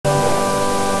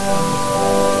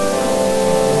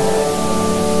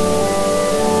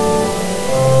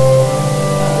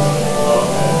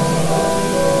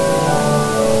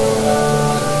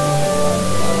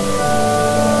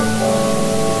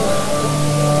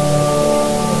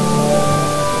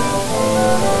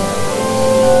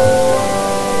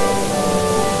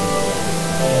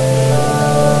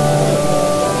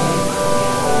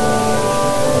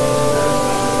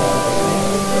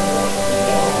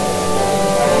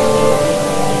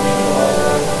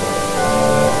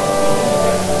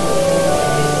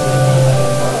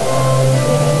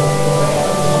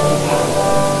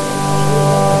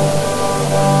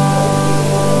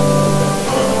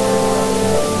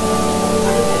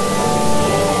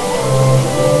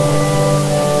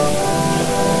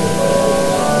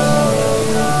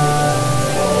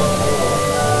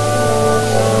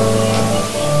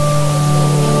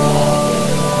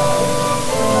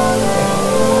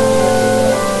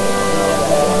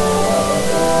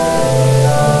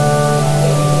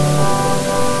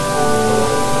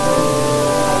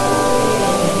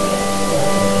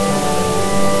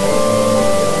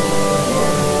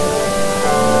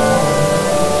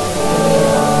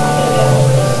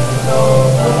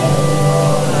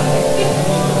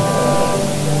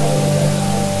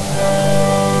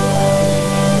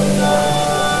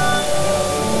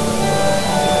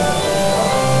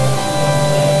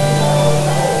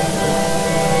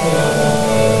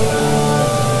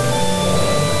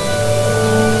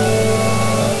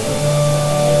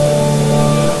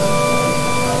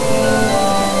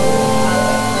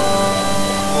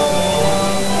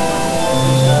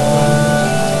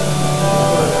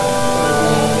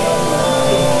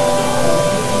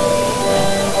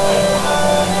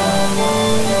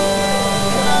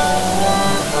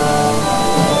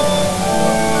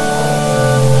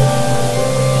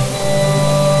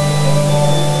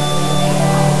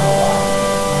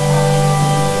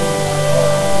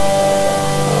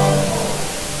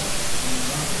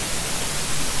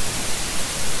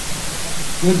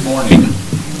Good morning.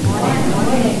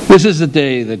 This is the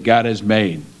day that God has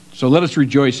made. So let us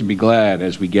rejoice and be glad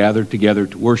as we gather together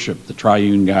to worship the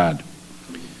triune God.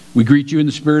 We greet you in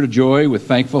the spirit of joy with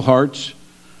thankful hearts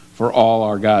for all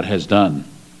our God has done.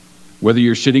 Whether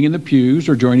you're sitting in the pews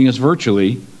or joining us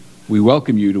virtually, we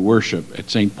welcome you to worship at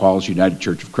St. Paul's United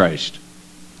Church of Christ.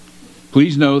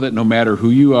 Please know that no matter who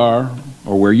you are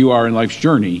or where you are in life's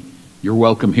journey, you're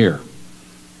welcome here.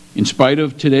 In spite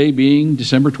of today being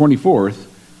December 24th,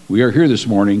 we are here this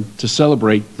morning to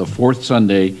celebrate the fourth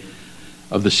Sunday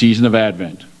of the season of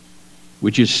Advent,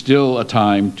 which is still a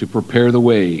time to prepare the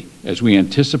way as we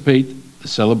anticipate the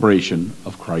celebration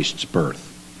of Christ's birth.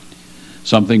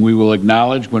 Something we will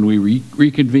acknowledge when we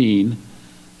reconvene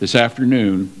this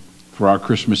afternoon for our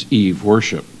Christmas Eve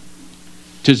worship.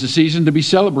 'Tis the season to be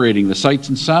celebrating the sights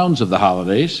and sounds of the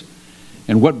holidays,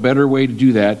 and what better way to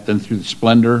do that than through the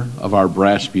splendor of our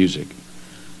brass music.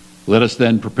 Let us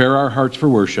then prepare our hearts for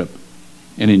worship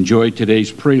and enjoy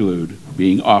today's prelude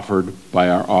being offered by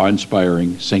our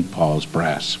awe-inspiring St. Paul's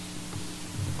Brass.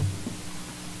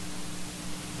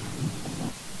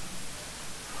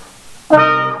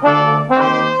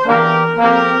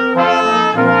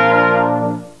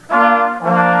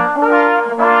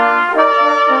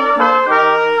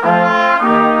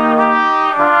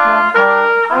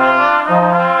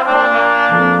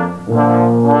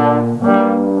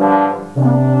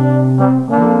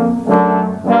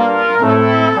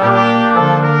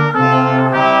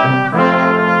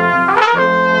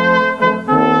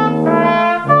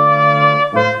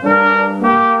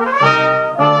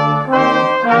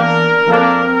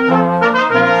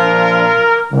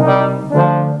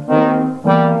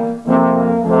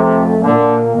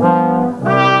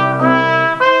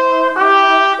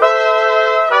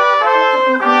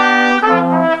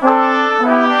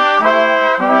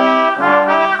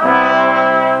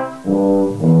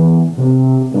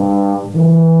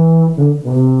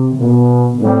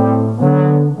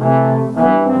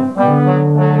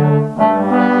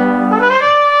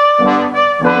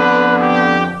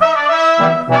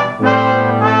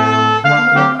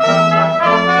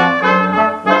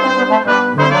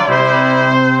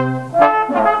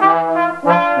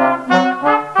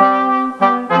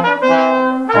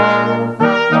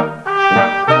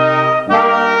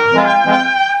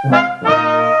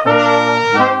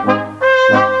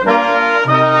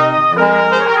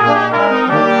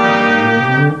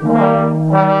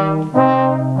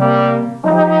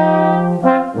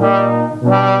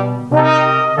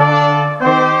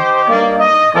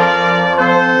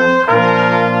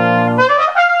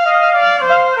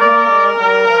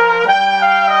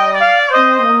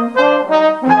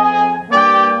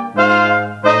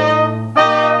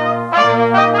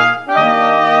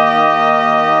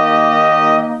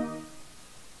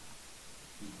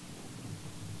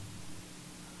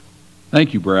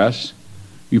 Thank you, Brass.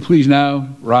 Will you please now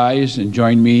rise and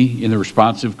join me in the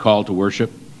responsive call to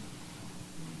worship?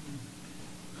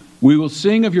 We will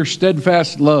sing of your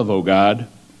steadfast love, O God.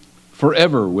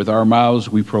 Forever with our mouths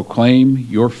we proclaim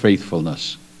your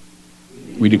faithfulness.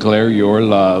 We declare your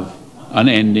love,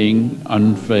 unending,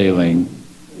 unfailing.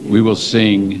 We will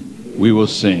sing, we will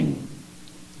sing.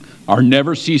 Our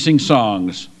never-ceasing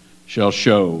songs shall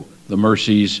show the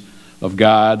mercies of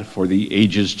God for the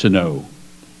ages to know.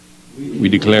 We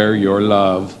declare your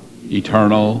love,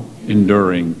 eternal,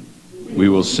 enduring. We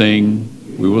will sing,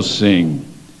 we will sing.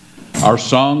 Our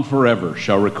song forever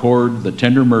shall record the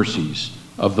tender mercies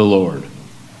of the Lord.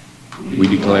 We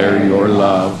declare your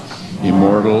love,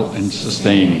 immortal and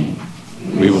sustaining.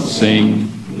 We will sing,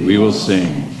 we will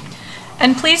sing.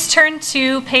 And please turn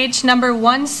to page number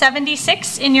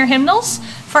 176 in your hymnals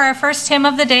for our first hymn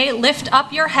of the day, Lift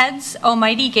Up Your Heads, O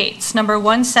Mighty Gates, number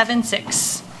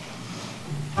 176.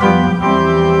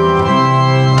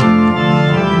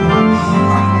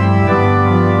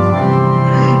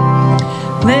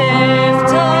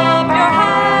 Lift up your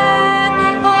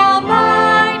head,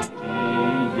 Almighty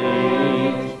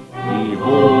gates,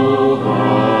 behold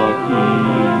the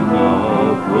King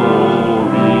of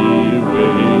glory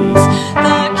reigns.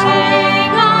 The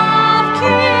King of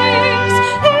kings,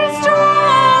 he's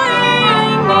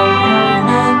drawing near,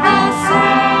 the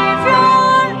Savior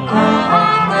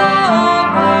of the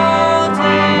world.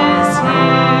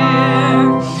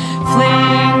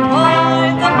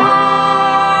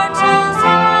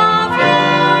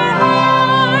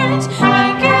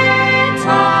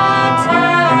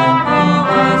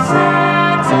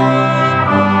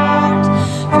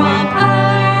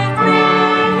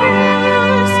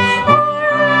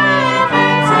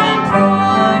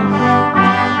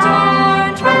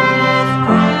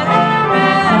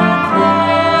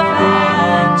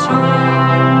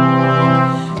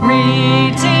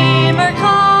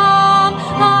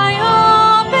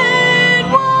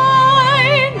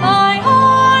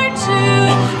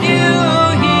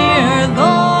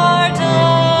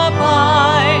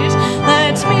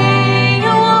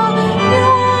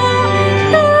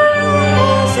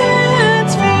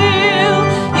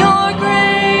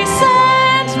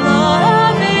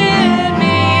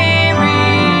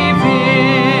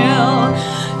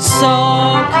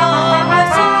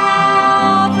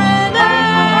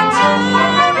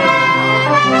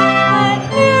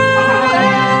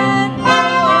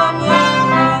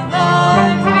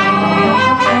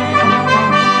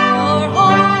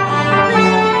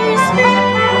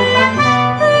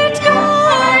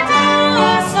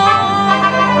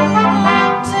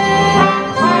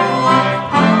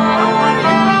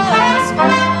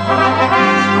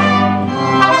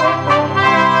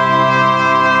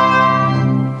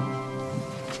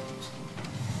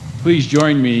 Please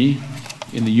join me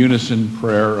in the unison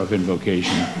prayer of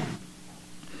invocation.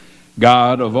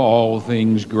 God of all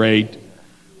things great,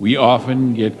 we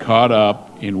often get caught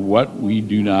up in what we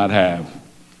do not have,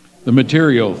 the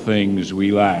material things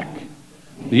we lack,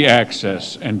 the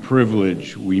access and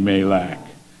privilege we may lack,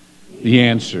 the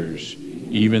answers,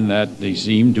 even that they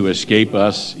seem to escape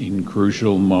us in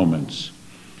crucial moments.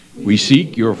 We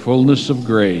seek your fullness of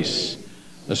grace,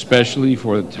 especially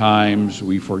for the times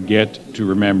we forget to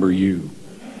remember you.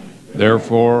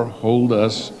 Therefore, hold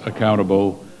us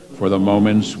accountable for the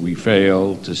moments we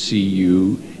fail to see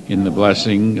you in the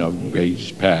blessing of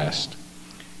days past.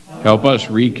 Help us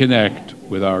reconnect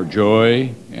with our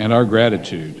joy and our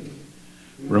gratitude.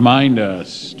 Remind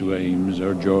us to aim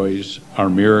our joys, our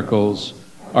miracles,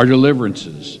 our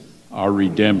deliverances, our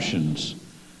redemptions,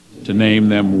 to name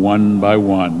them one by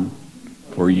one,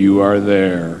 for you are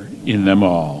there in them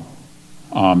all.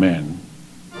 Amen.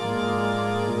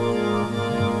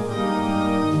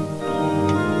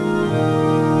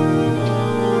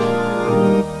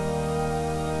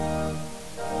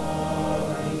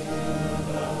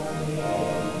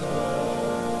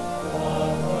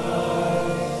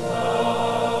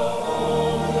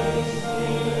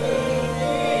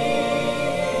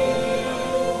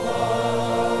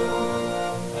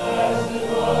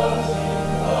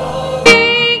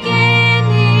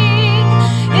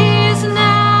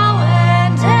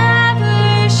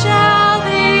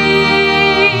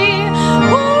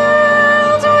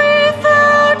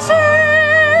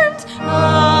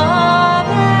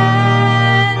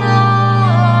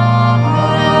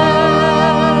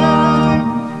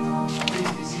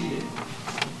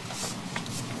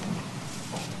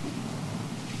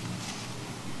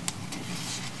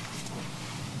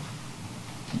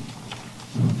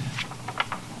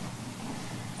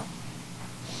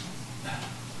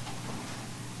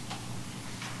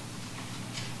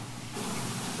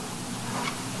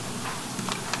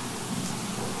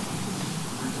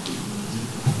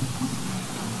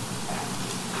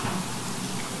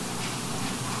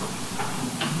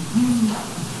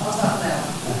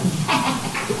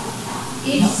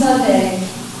 Each Sunday,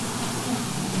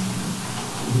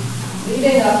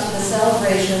 leading up to the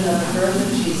celebration of the birth of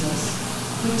Jesus,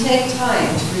 we take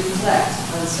time to reflect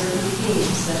on certain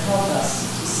themes that help us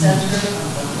to center on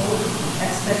the hope and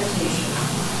expectation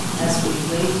as we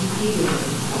wait eagerly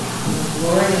for the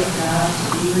glory of God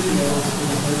to be revealed in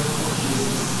the birth of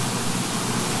Jesus.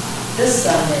 This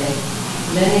Sunday,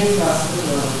 many across the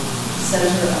globe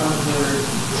center on the word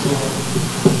joy.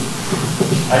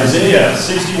 Isaiah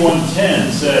 61:10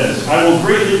 says, I will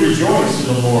greatly rejoice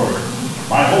in the Lord.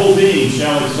 My whole being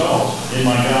shall exult in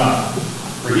my God.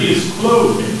 For he has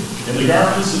clothed me in the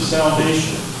garments of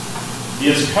salvation. He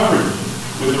has covered me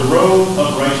with the robe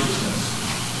of righteousness.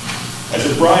 As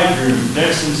a bridegroom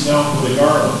decks himself with a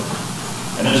garland,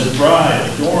 and as a bride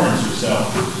adorns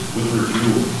herself with her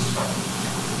jewels.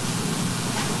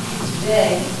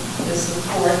 Today is the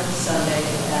fourth Sunday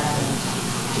of Advent.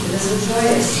 It is a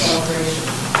joyous celebration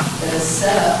that is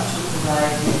set up to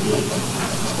provide relief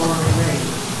or break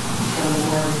from the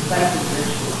more reflective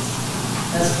rituals,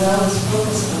 as well as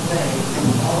focus away from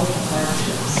all the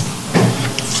hardships.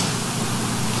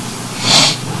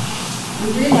 We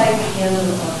relight the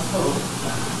candle of hope.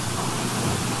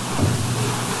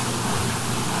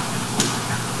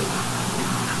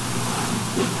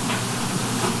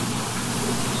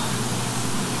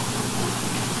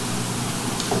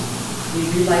 We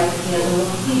relight the candle of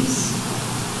peace.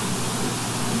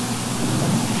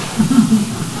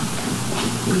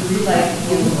 We relight the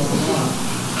candle of love.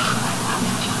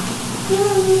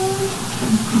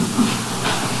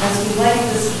 As we light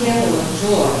this candle of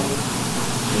joy,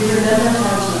 we remember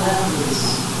how to let loose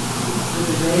with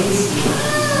the rays of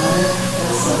mother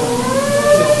and son.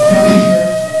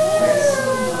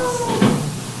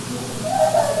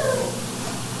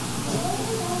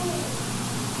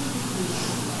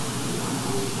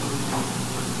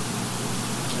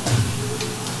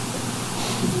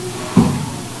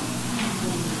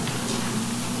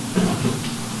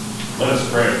 Let us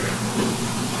pray.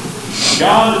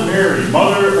 God of Mary,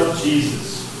 Mother of Jesus,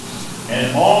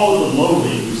 and all of the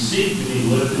lowly who seek to be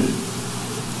lifted.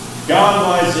 God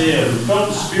of Isaiah, who felt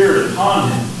the Spirit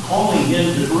upon him, calling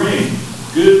him to bring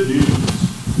good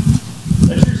news.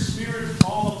 Let your Spirit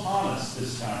fall upon us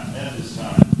at this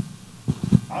time.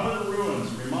 Out of the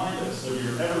ruins, remind us of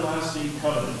your everlasting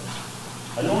covenant.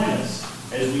 Anoint us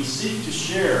as we seek to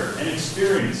share and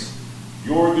experience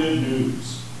your good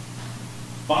news.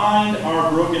 Find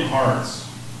our broken hearts.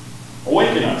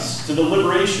 Awaken us to the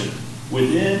liberation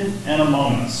within and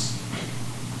among us.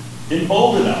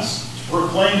 Embolden us to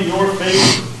proclaim your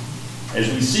favor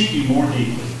as we seek you more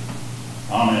deeply.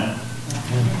 Amen.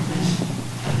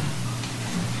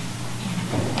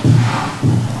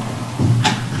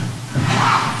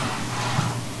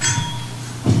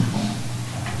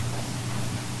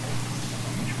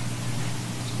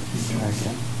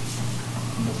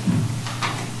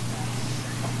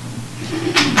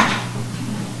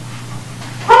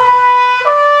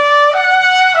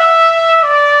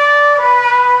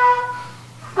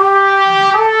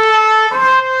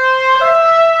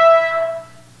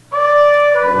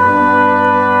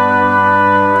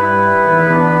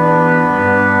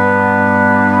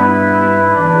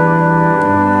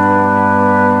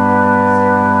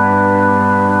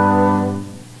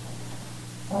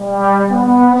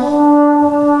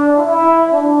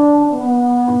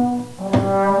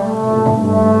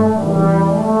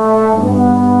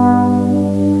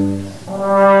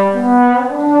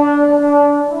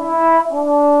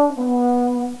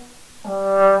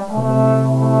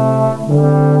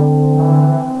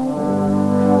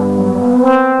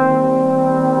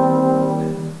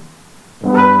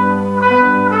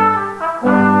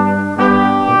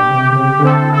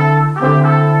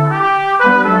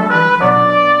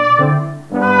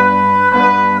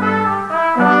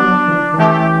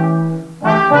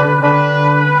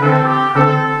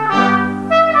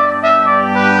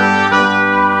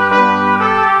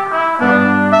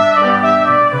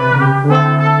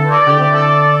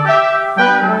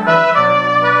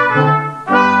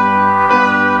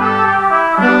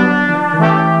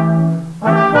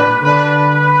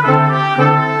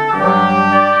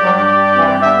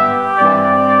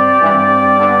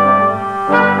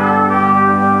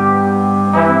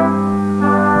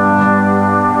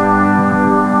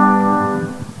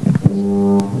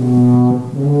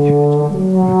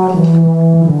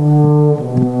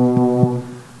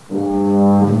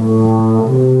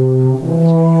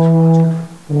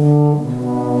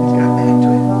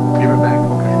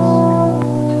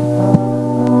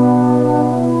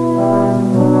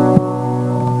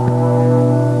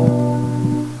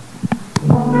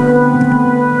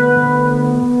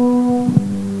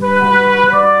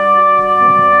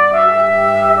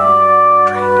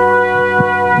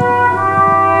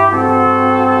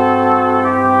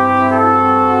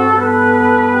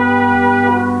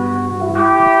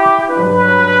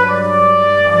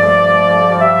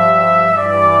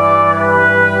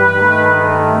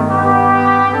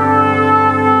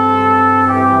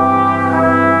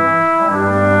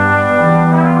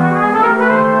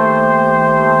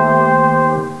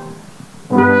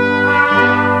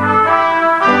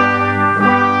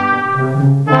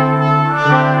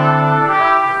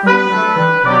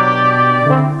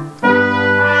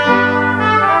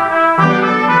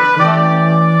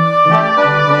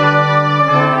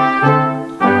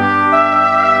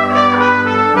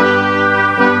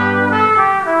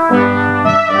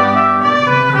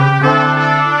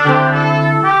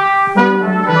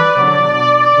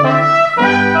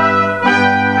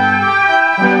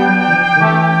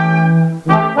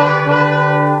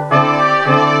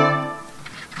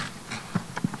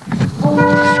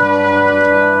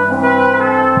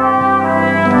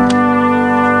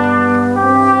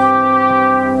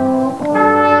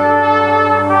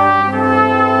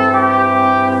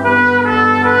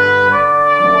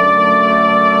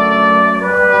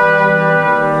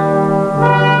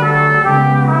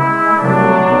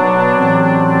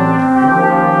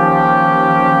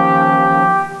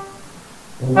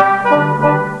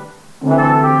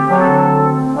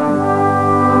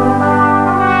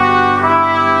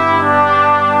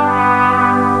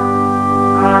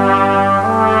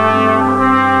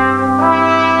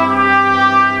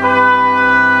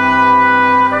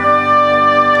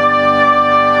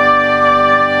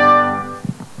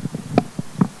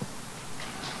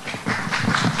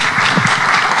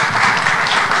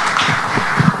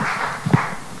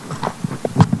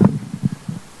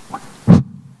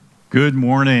 Good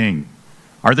morning.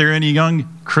 Are there any young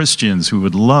Christians who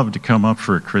would love to come up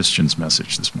for a Christian's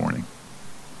message this morning?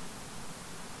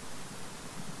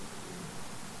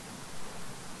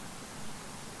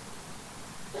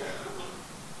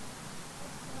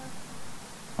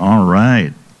 All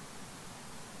right.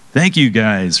 Thank you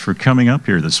guys for coming up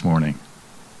here this morning.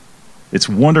 It's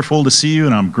wonderful to see you,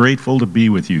 and I'm grateful to be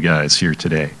with you guys here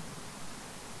today.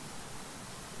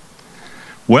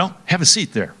 Well, have a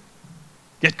seat there.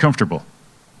 Get comfortable.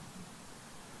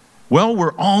 Well,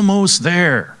 we're almost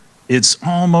there. It's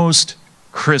almost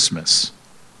Christmas.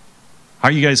 How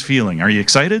are you guys feeling? Are you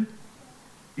excited?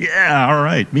 Yeah, all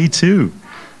right. Me too.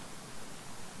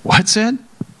 What's that?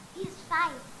 He's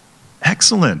 5.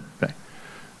 Excellent.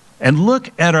 And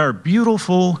look at our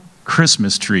beautiful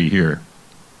Christmas tree here.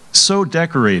 so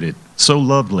decorated, so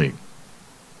lovely.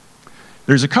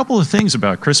 There's a couple of things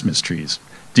about Christmas trees.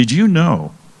 Did you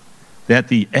know that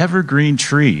the evergreen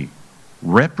tree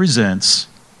represents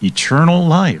eternal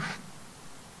life?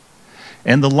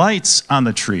 And the lights on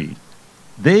the tree,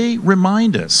 they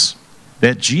remind us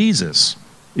that Jesus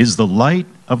is the light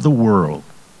of the world.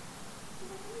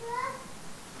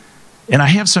 And I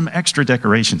have some extra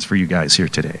decorations for you guys here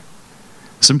today.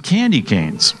 Some candy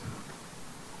canes.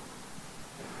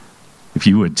 If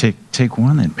you would take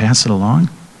one and pass it along.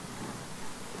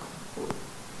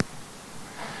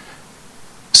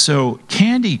 So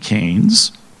candy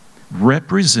canes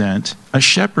represent a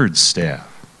shepherd's staff,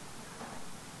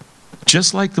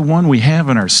 just like the one we have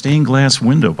in our stained glass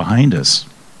window behind us.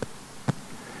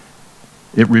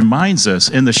 It reminds us,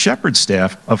 and the shepherd's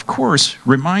staff, of course,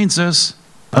 reminds us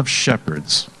of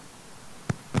shepherds.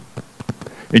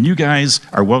 And you guys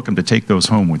are welcome to take those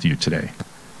home with you today.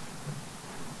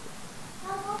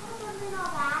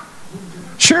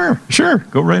 Sure,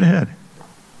 go right ahead.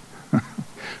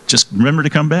 Just remember to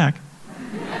come back.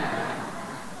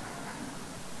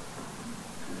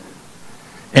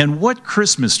 And what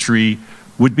Christmas tree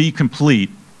would be complete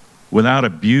without a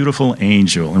beautiful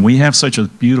angel? And we have such a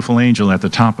beautiful angel at the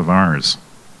top of ours.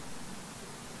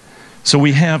 So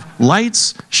we have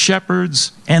lights,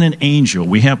 shepherds, and an angel.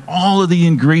 We have all of the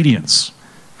ingredients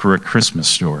for a Christmas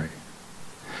story.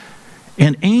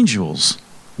 And angels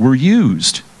were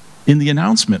used in the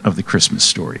announcement of the Christmas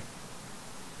story.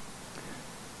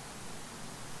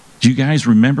 Do you guys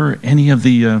remember any of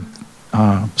the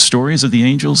stories of the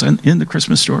angels in the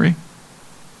Christmas story?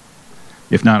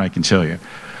 If not, I can tell you.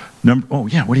 What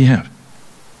do you have?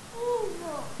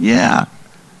 Yeah,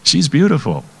 she's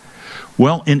beautiful.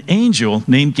 Well, an angel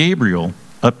named Gabriel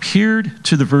appeared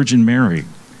to the Virgin Mary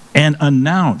and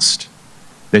announced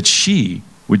that she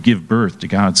would give birth to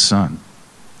God's Son.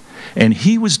 And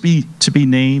he was to be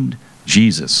named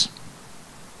Jesus.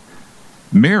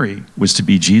 Mary was to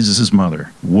be Jesus'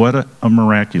 mother. What how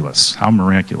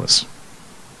miraculous.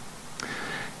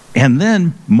 And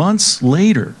then months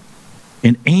later,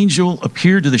 an angel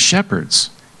appeared to the shepherds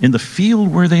in the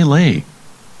field where they lay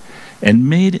and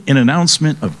made an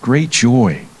announcement of great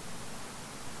joy,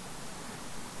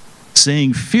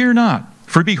 saying, "Fear not,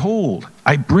 for behold,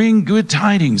 I bring good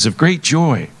tidings of great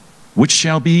joy, which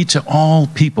shall be to all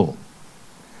people.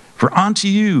 For unto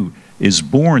you is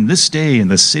born this day in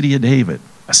the city of David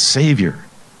a Savior."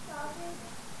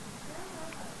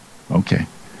 Okay.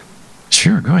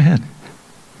 Sure, go ahead.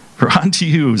 "For unto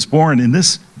you is born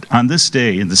on this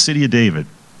day in the city of David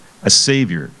a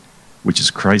Savior, which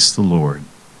is Christ the Lord."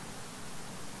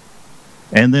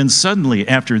 And then suddenly,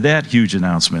 after that huge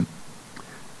announcement,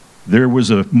 there was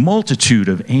a multitude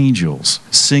of angels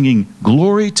singing,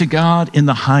 "Glory to God in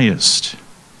the highest,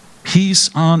 peace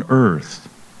on earth,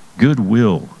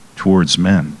 goodwill towards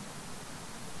men."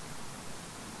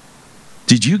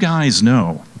 Did you guys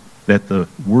know that the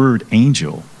word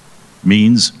angel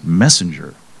means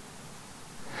messenger?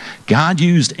 God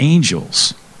used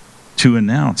angels to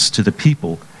announce to the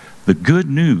people the good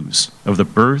news of the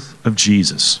birth of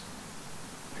Jesus.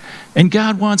 And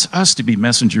God wants us to be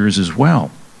messengers as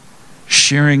well,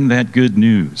 sharing that good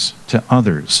news to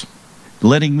others,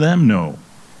 letting them know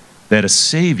that a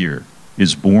Savior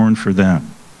is born for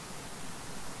them.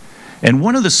 And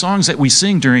one of the songs that we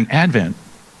sing during Advent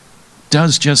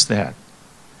does just that.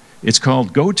 It's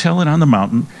called "Go Tell It on the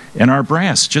Mountain," and our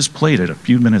brass just played it a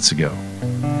few minutes ago.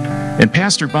 And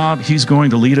Pastor Bob, he's going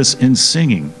to lead us in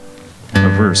singing a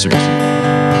verse or two.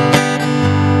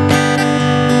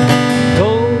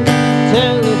 Go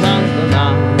tell it on the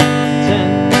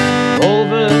mountain,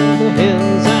 over the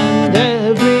hills and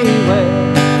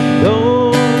everywhere.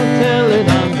 Go tell it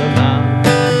on the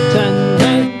mountain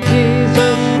that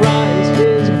Jesus Christ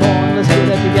is born. Let's do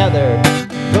that together.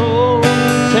 Go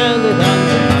tell it on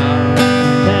the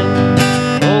mountain,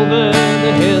 over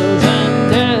the hills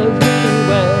and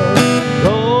everywhere.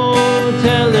 Go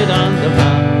tell it on the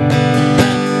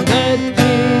mountain that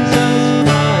Jesus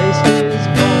Christ is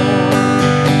born.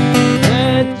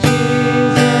 That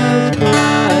Jesus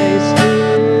Christ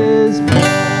is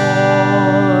born.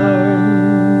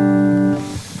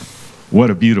 What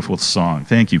a beautiful song.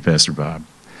 Thank you, Pastor Bob.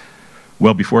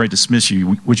 Well, before I dismiss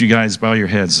you, would you guys bow your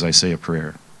heads as I say a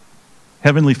prayer?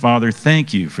 Heavenly Father,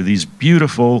 thank you for these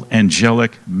beautiful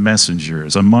angelic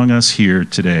messengers among us here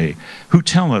today who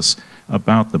tell us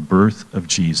about the birth of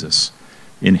Jesus.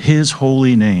 In his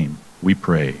holy name we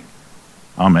pray.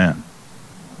 Amen.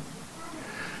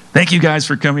 Thank you guys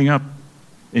for coming up.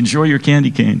 Enjoy your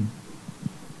candy cane.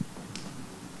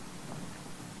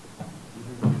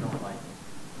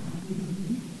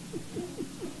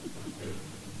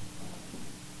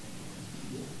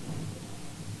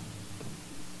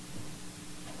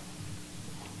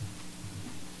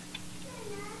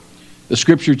 The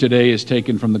scripture today is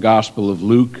taken from the Gospel of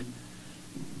Luke,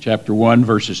 chapter 1,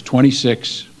 verses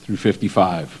 26 through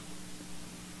 55.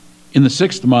 In the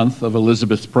 6th month of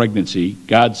Elizabeth's pregnancy,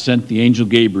 God sent the angel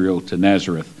Gabriel to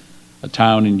Nazareth, a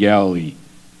town in Galilee,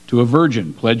 to a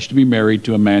virgin pledged to be married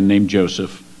to a man named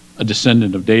Joseph, a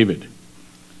descendant of David.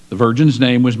 The virgin's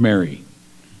name was Mary.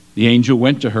 The angel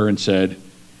went to her and said,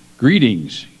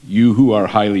 "Greetings, you who are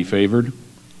highly favored.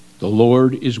 The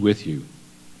Lord is with you."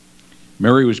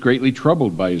 Mary was greatly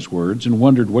troubled by his words and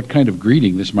wondered what kind of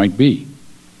greeting this might be.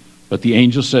 But the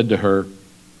angel said to her,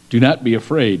 "Do not be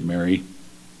afraid, Mary.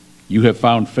 You have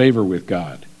found favor with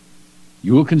God.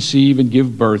 You will conceive and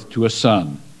give birth to a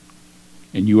son,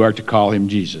 and you are to call him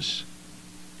Jesus.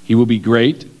 He will be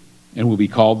great and will be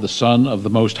called the Son of the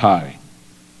Most High.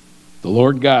 The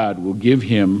Lord God will give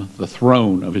him the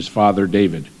throne of his father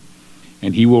David,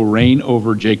 and he will reign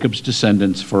over Jacob's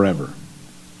descendants forever.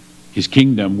 His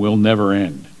kingdom will never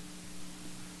end."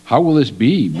 "How will this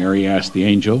be?" Mary asked the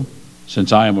angel,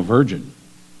 "since I am a virgin?"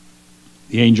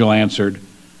 The angel answered,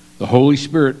 "The Holy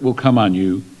Spirit will come on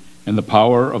you, and the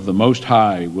power of the Most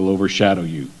High will overshadow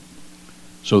you.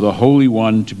 So the Holy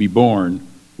One to be born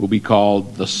will be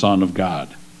called the Son of God.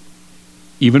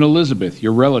 Even Elizabeth,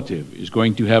 your relative, is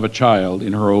going to have a child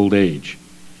in her old age,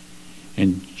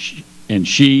 and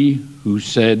she who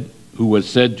was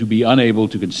said to be unable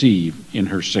to conceive in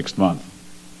her 6th month.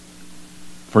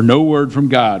 For no word from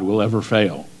God will ever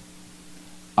fail."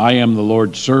 "I am the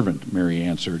Lord's servant," Mary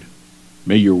answered.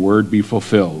 "May your word be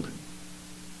fulfilled."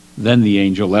 Then the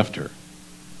angel left her.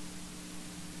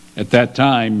 At that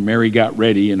time, Mary got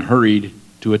ready and hurried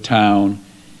to a town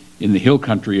in the hill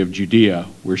country of Judea,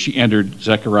 where she entered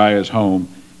Zechariah's home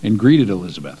and greeted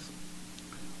Elizabeth.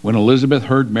 When Elizabeth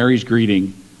heard Mary's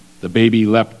greeting, the baby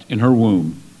leapt in her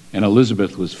womb, and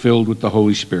Elizabeth was filled with the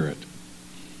Holy Spirit.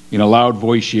 In a loud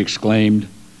voice she exclaimed,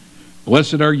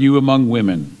 "Blessed are you among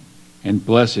women, and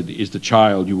blessed is the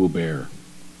child you will bear.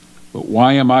 But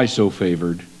why am I so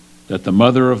favored that the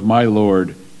mother of my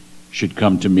Lord should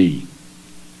come to me?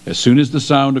 As soon as the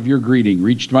sound of your greeting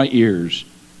reached my ears,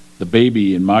 the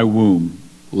baby in my womb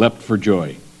leapt for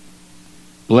joy.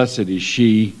 Blessed is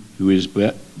she who is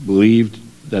believed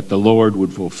that the Lord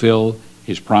would fulfill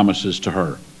his promises to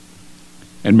her."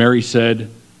 And Mary said,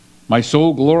 "My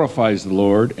soul glorifies the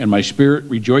Lord, and my spirit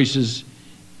rejoices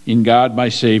in God my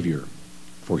Savior,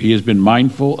 for he has been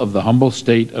mindful of the humble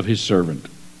state of his servant.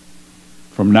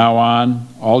 From now on,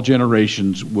 all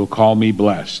generations will call me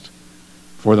blessed,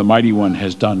 for the Mighty One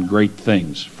has done great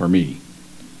things for me.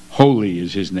 Holy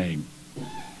is his name.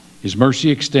 His mercy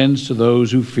extends to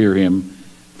those who fear him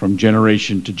from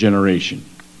generation to generation.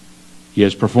 He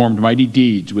has performed mighty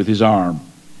deeds with his arm.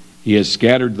 He has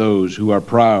scattered those who are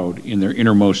proud in their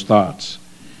innermost thoughts.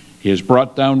 He has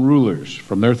brought down rulers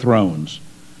from their thrones,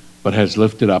 but has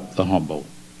lifted up the humble.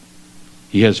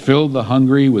 He has filled the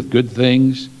hungry with good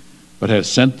things, but has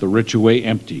sent the rich away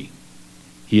empty.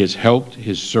 He has helped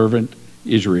his servant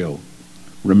Israel,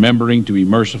 remembering to be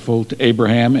merciful to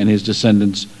Abraham and his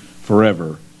descendants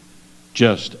forever,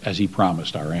 just as he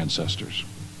promised our ancestors."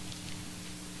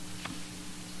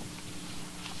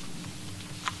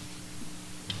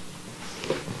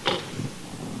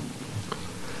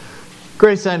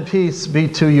 Grace and peace be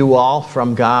to you all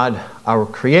from God, our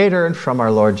Creator, and from our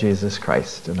Lord Jesus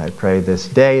Christ. And I pray this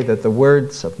day that the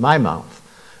words of my mouth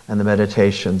and the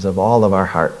meditations of all of our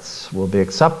hearts will be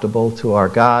acceptable to our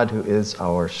God, who is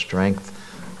our strength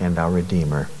and our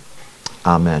Redeemer.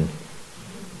 Amen.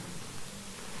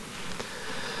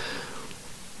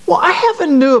 Well, I have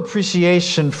a new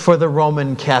appreciation for the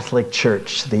Roman Catholic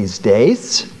Church these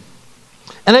days,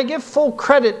 and I give full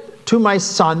credit to my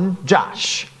son,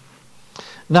 Josh.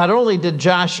 Not only did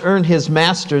Josh earn his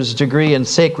master's degree in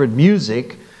sacred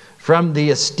music from the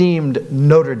esteemed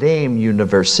Notre Dame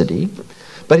University,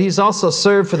 but he's also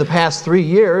served for the past 3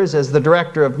 years as the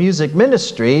director of music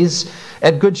ministries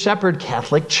at Good Shepherd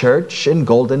Catholic Church in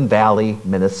Golden Valley,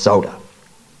 Minnesota.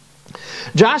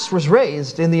 Josh was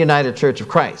raised in the United Church of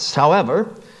Christ. However,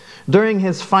 during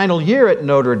his final year at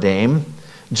Notre Dame,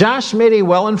 Josh made a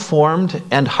well-informed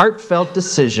and heartfelt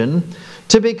decision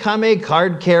to become a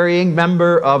card-carrying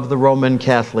member of the Roman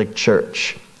Catholic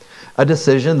Church, a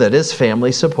decision that his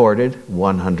family supported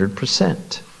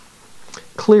 100%.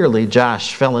 Clearly,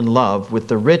 Josh fell in love with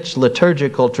the rich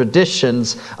liturgical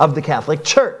traditions of the Catholic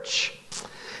Church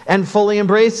and fully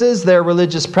embraces their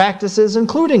religious practices,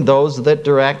 including those that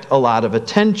direct a lot of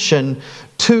attention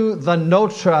to the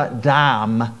Notre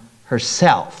Dame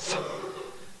herself,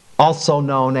 also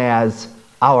known as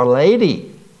Our Lady.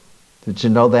 Did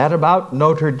you know that about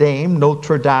Notre Dame?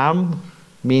 Notre Dame,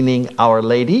 meaning Our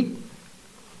Lady.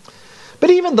 But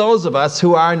But even those of us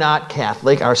who are not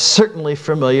Catholic are certainly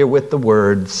familiar with the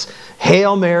words,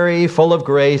 "Hail Mary, full of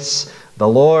grace, the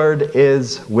Lord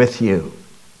is with you."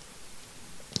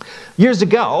 Years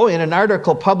ago, in an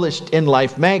article published in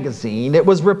Life magazine, it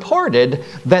was reported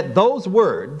that those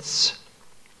words,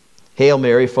 "Hail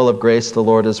Mary, full of grace, the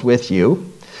Lord is with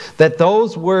you," that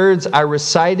those words are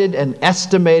recited an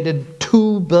estimated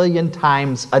 2 billion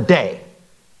times a day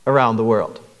around the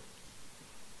world.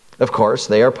 Of course,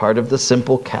 they are part of the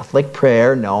simple Catholic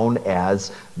prayer known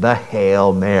as the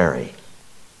Hail Mary.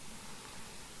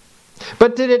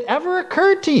 But did it ever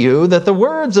occur to you that the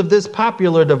words of this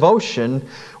popular devotion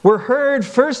were heard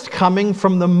first coming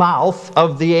from the mouth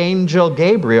of the angel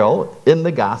Gabriel in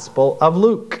the Gospel of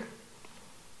Luke?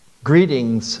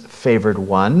 "Greetings, favored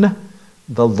one,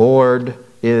 the Lord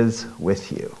is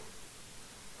with you."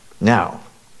 Now,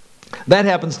 that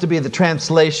happens to be the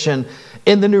translation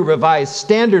in the New Revised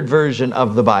Standard Version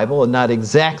of the Bible, and not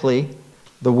exactly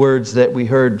the words that we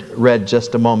heard read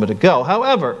just a moment ago.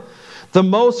 However, the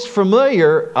most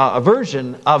familiar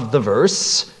version of the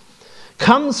verse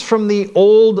comes from the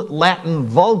Old Latin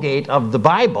Vulgate of the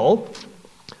Bible,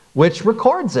 which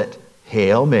records it,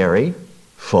 "Hail Mary,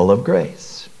 full of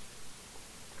grace."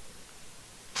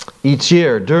 Each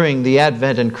year during the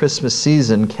Advent and Christmas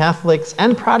season, Catholics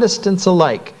and Protestants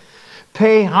alike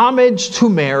pay homage to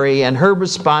Mary and her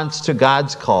response to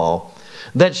God's call,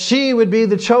 that she would be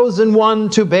the chosen one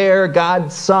to bear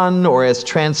God's Son, or as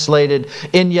translated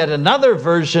in yet another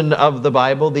version of the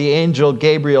Bible, the angel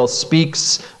Gabriel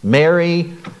speaks,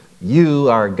 "Mary, you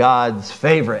are God's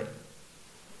favorite."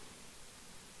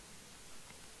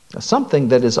 Now, something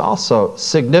that is also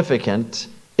significant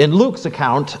in Luke's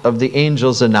account of the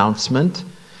angel's announcement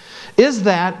is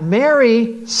that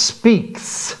Mary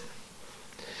speaks.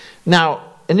 Now,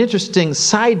 an interesting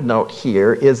side note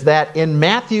here is that in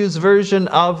Matthew's version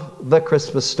of the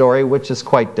Christmas story, which is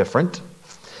quite different,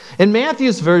 in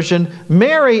Matthew's version,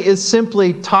 Mary is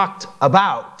simply talked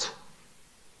about,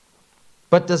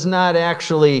 but does not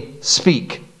actually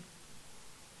speak.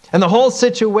 And the whole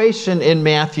situation in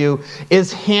Matthew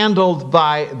is handled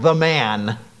by the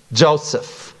man,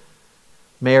 Joseph,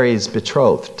 Mary's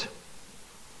betrothed.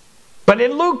 But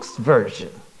in Luke's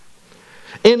version,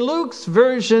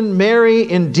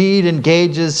 Mary indeed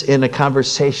engages in a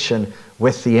conversation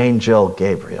with the angel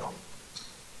Gabriel.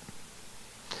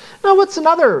 Now, what's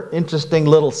another interesting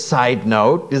little side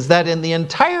note is that in the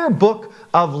entire book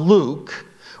of Luke,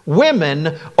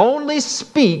 women only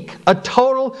speak a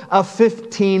total of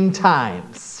 15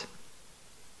 times.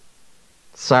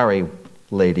 Sorry,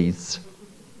 ladies.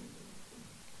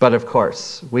 But of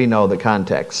course, we know the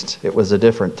context. It was a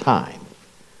different time.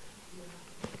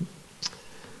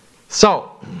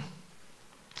 So,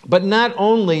 but not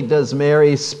only does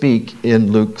Mary speak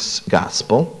in Luke's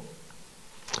gospel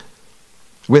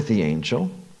with the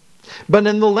angel, but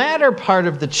in the latter part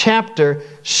of the chapter,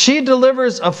 she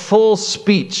delivers a full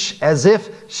speech as if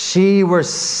she were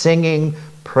singing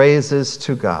praises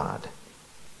to God.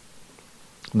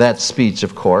 That speech,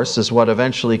 of course, is what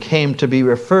eventually came to be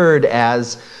referred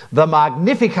as the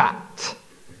Magnificat.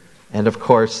 And of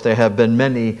course, there have been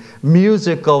many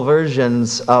musical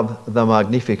versions of the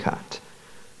Magnificat.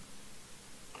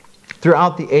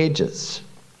 Throughout the ages,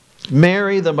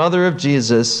 Mary, the mother of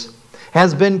Jesus,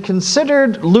 has been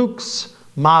considered Luke's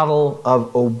model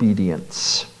of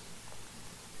obedience.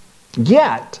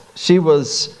 Yet, she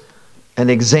was an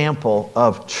example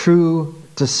of true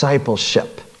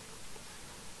discipleship.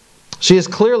 She is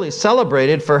clearly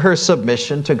celebrated for her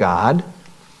submission to God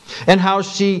and how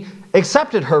she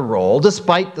accepted her role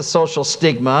despite the social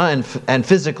stigma and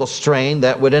physical strain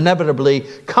that would inevitably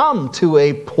come to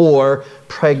a poor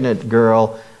pregnant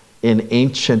girl in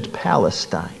ancient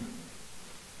Palestine.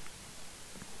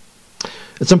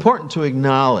 It's important to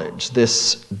acknowledge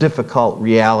this difficult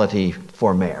reality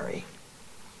for Mary,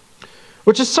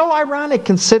 which is so ironic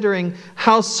considering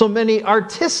how so many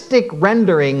artistic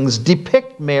renderings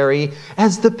depict Mary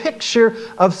as the picture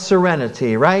of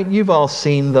serenity, right? You've all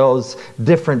seen those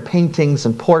different paintings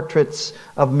and portraits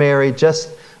of Mary, just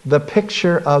the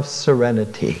picture of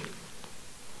serenity.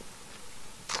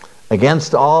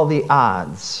 Against all the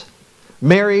odds,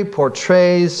 Mary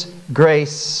portrays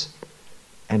grace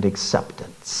and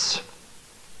acceptance.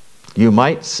 You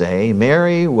might say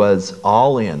Mary was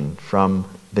all in from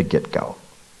the get-go.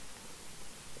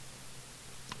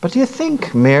 But do you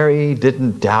think Mary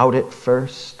didn't doubt at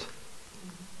first?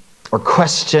 Or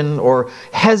question or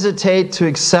hesitate to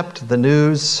accept the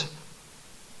news?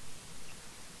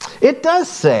 It does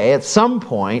say at some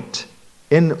point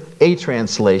in a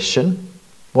translation,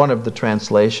 one of the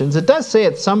translations. It does say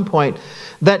at some point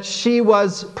that she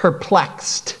was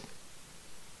perplexed.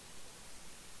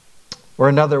 Or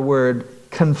another word,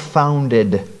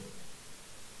 confounded.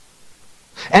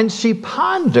 And she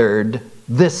pondered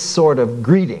this sort of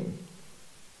greeting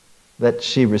that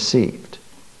she received.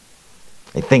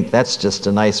 I think that's just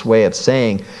a nice way of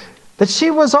saying that she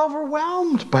was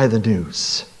overwhelmed by the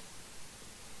news.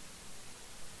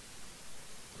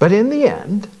 But in the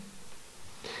end,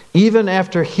 even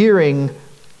after hearing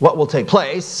what will take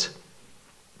place,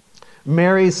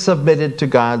 Mary submitted to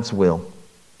God's will,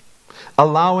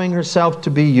 allowing herself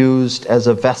to be used as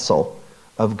a vessel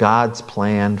of God's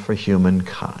plan for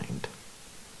humankind.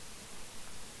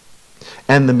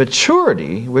 And the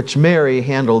maturity which Mary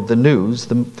handled the news,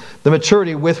 the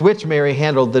maturity with which Mary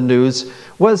handled the news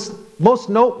was most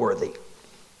noteworthy.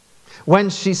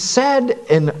 When she said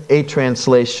in a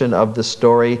translation of the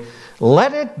story,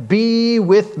 "Let it be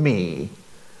with me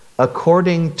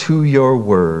according to your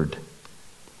word.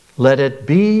 Let it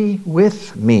be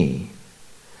with me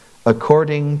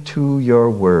according to your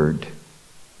word."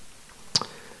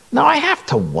 Now I have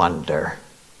to wonder,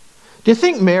 do you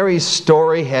think Mary's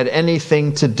story had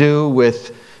anything to do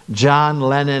with John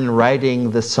Lennon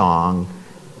writing the song,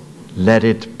 "Let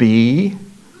It Be"?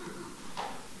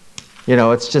 You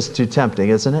know, it's just too tempting,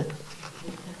 isn't it?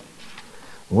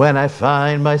 When I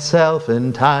find myself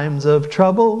in times of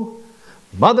trouble,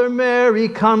 Mother Mary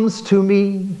comes to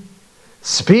me,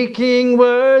 speaking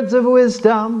words of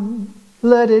wisdom,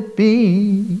 let it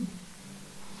be.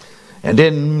 And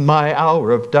in my hour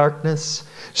of darkness,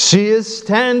 she is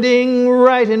standing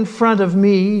right in front of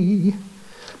me,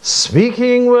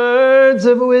 speaking words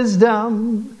of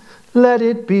wisdom, let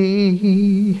it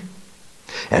be.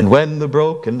 And when the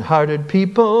broken-hearted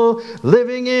people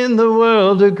living in the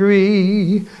world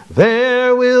agree,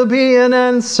 there will be an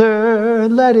answer,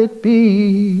 let it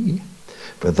be.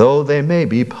 For though they may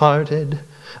be parted,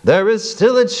 there is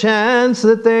still a chance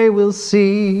that they will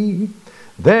see.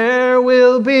 There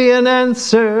will be an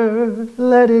answer,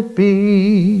 let it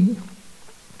be.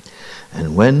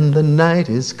 And when the night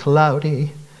is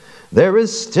cloudy, there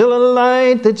is still a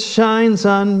light that shines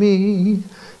on me.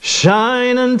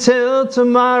 Shine until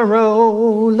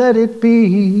tomorrow, let it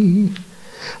be.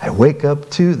 I wake up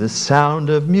to the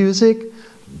sound of music.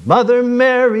 Mother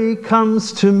Mary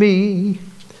comes to me,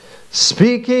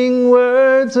 speaking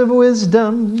words of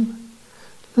wisdom,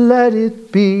 let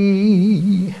it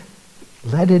be.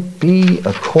 Let it be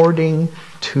according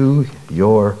to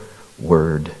your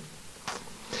word.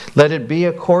 Let it be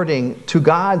according to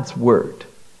God's word.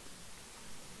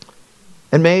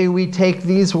 And may we take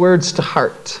these words to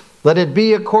heart. Let it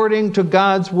be according to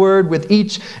God's word with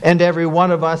each and every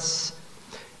one of us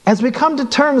as we come to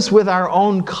terms with our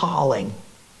own calling.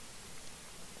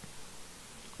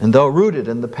 And though rooted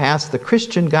in the past, the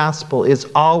Christian gospel is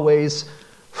always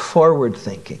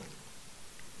forward-thinking.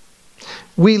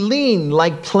 We lean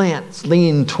like plants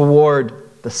lean toward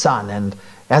the sun. And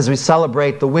as we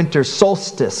celebrate the winter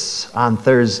solstice on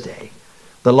Thursday,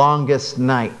 the longest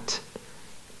night,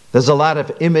 there's a lot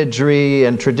of imagery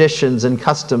and traditions and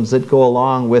customs that go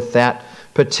along with that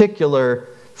particular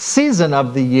season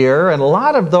of the year. And a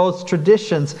lot of those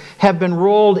traditions have been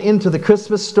rolled into the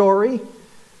Christmas story,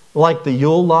 like the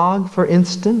Yule log, for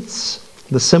instance,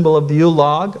 the symbol of the Yule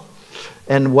log,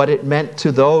 and what it meant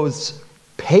to those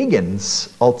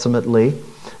pagans, ultimately,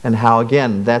 and how,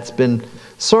 again, that's been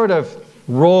sort of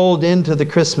rolled into the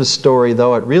Christmas story,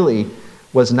 though it really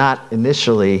was not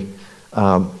initially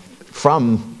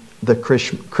from the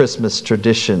Christmas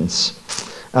traditions.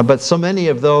 But so many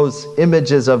of those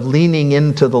images of leaning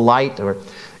into the light or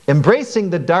embracing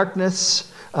the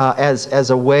darkness as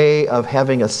a way of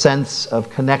having a sense of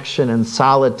connection and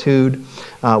solitude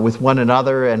with one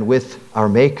another and with our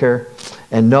Maker,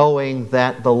 and knowing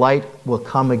that the light will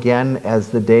come again as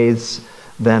the days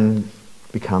then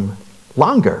become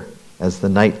longer, as the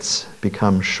nights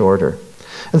become shorter.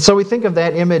 And so we think of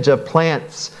that image of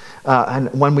plants.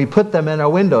 And when we put them in a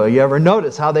window, you ever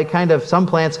notice how they some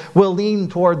plants will lean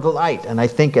toward the light? And I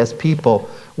think as people,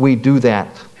 we do that.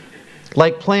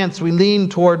 Like plants, we lean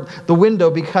toward the window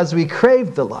because we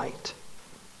crave the light.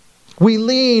 We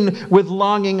lean with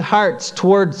longing hearts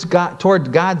toward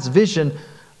God's vision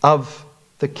of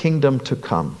the kingdom to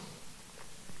come.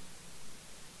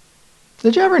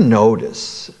 Did you ever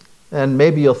notice, and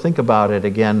maybe you'll think about it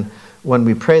again when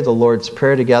we pray the Lord's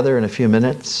Prayer together in a few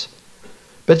minutes,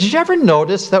 but did you ever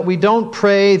notice that we don't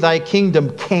pray, thy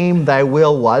kingdom came, thy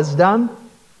will was done?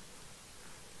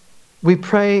 We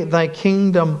pray, thy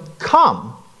kingdom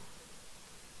come,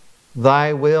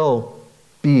 thy will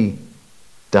be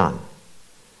done.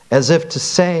 As if to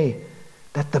say,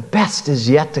 that the best is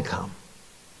yet to come.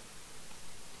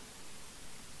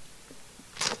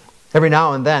 Every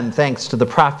now and then, thanks to the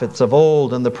prophets of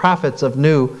old and the prophets of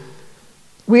new,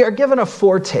 we are given a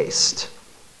foretaste.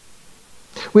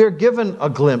 We are given a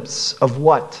glimpse of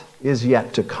what is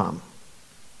yet to come.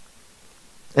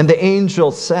 And the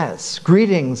angel says,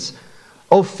 "Greetings,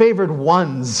 O favored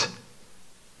ones.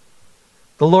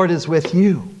 The Lord is with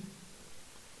you."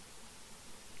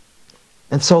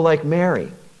 And so like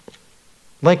Mary,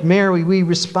 we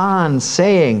respond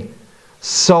saying,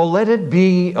 "So let it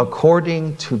be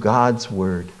according to God's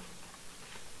word."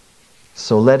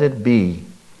 So let it be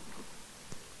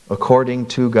according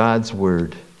to God's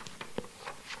word.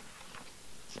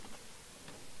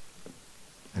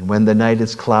 And when the night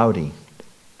is cloudy,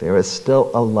 there is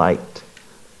still a light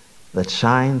that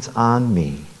shines on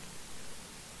me.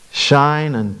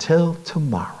 Shine until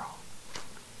tomorrow.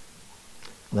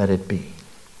 Let it be.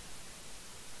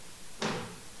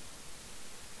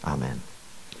 Amen.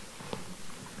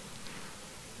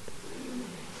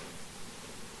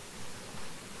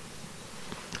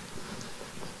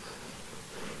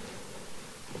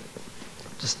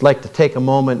 Just like to take a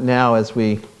moment now as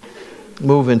we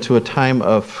move into a time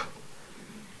of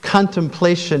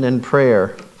contemplation and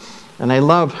prayer. And I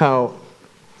love how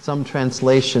some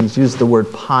translations use the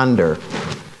word ponder.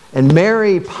 And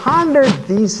Mary pondered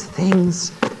these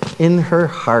things in her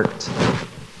heart.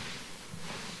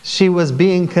 She was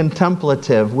being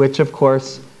contemplative, which of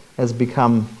course has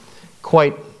become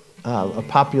quite a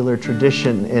popular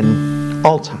tradition in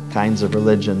all kinds of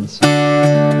religions. So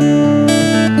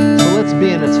let's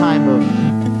be in a time of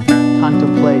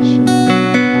contemplation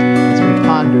as we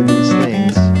ponder these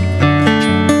things.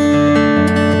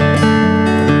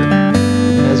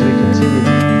 And as we continue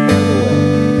to prepare the way,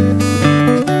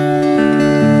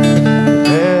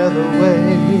 prepare the way,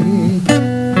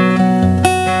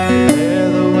 prepare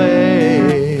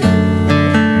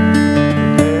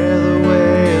the way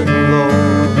of the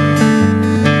Lord.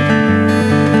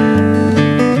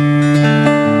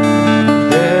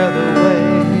 Prepare the way,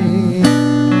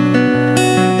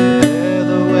 prepare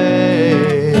the way,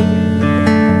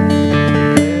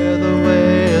 prepare the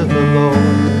way of the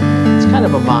Lord. It's kind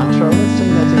of a mantra. Let's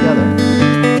sing that together.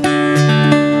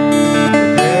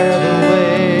 Prepare the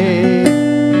way,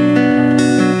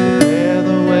 prepare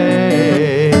the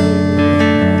way,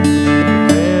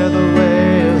 prepare the way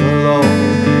of the Lord.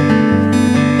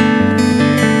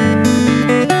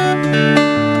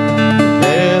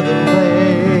 Prepare the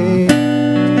way,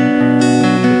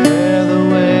 prepare the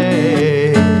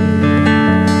way,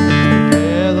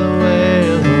 prepare the way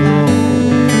of the Lord.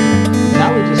 Now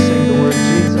we just sing the word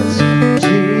Jesus.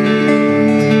 Jesus,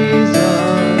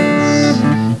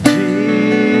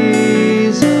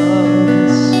 Jesus,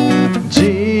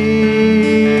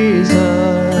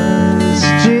 Jesus,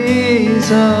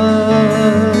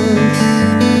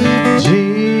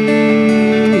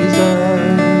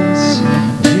 Jesus,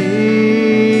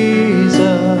 Jesus,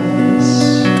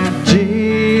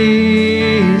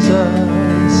 Jesus,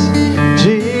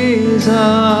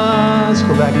 Jesus.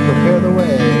 Go back and prepare the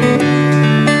way.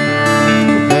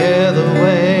 Prepare the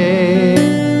way.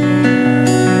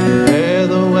 Prepare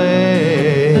the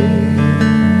way.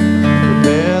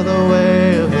 Prepare the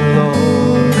way of the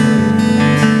Lord.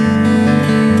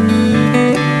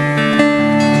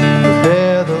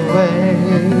 Prepare the way.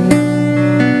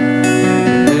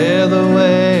 Prepare the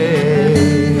way.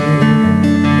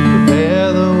 Prepare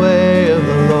the way of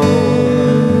the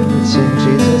Lord. Sing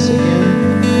Jesus again.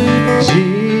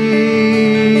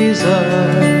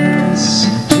 Jesus,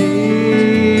 Jesus,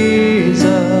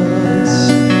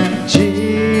 Jesus,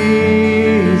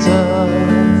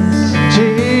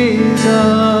 Jesus,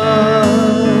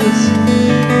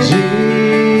 Jesus,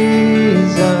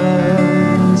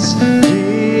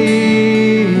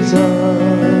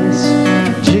 Jesus,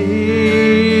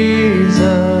 Jesus,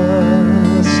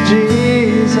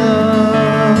 Jesus.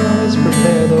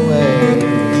 Prepare the way.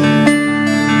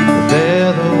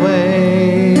 Prepare the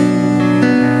way.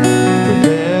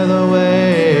 Prepare the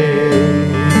way.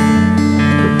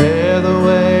 Prepare the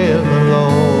way of the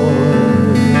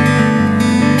Lord.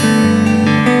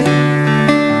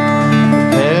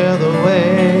 Prepare the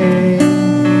way.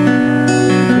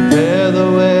 Prepare the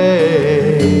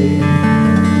way.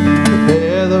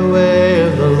 Prepare the way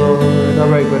of the Lord. All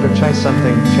right, we're going to try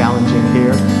something challenging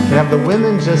here. We have the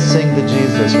women just sing the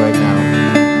Jesus right now.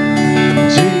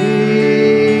 Jesus,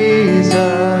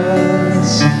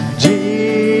 Jesus,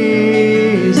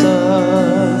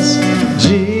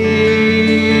 Jesus,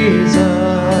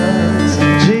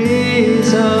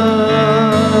 Jesus,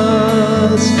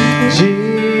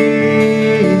 Jesus,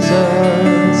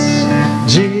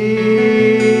 Jesus.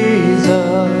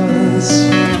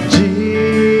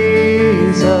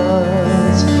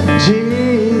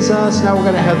 others. Now we're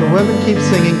going to have the women keep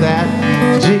singing that.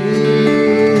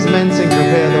 G's, men sing,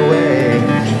 prepare the way.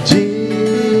 G,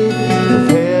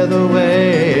 prepare the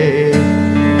way.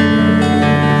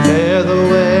 Prepare the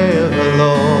way of the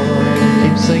Lord.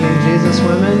 Keep singing, Jesus,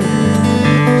 women.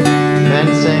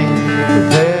 Men sing,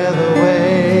 prepare the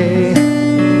way.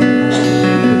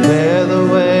 Prepare the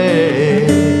way.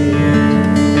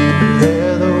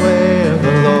 Prepare the way of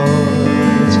the Lord.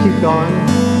 Let's keep going.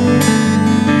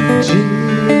 G,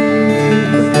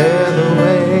 prepare the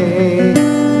way.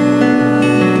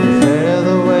 Prepare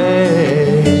the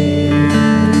way.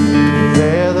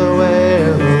 Prepare the way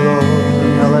of the Lord.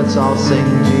 Now let's all sing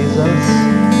Jesus.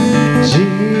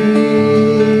 Jesus.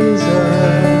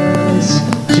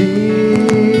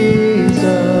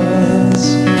 Jesus.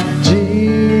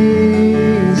 Jesus.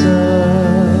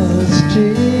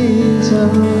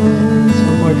 Jesus.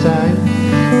 One more time.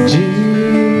 Jesus.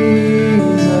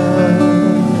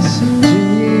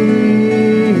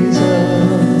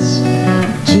 Jesus.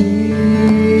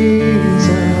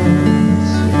 Jesus.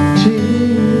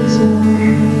 Jesus.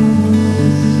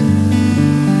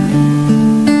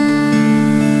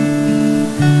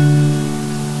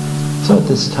 So at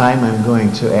this time, I'm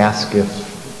going to ask if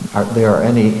there are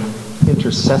any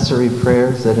intercessory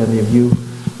prayers that any of you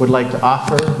would like to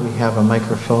offer. We have a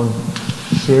microphone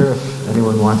here if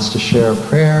anyone wants to share a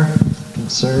prayer,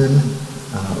 concern,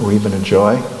 or even a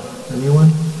joy.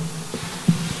 Anyone?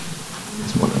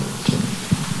 There's one other, too.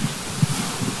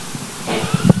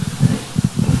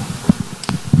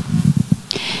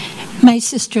 My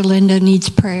sister Linda needs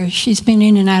prayer. She's been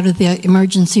in and out of the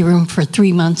emergency room for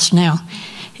 3 months now.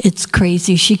 It's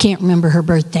crazy. She can't remember her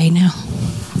birthday now.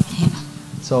 Yeah.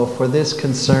 So for this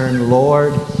concern,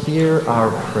 Lord, hear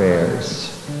our prayers.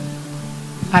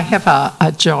 I have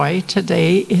a joy.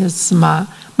 Today is my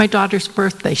daughter's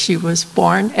birthday. She was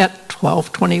born at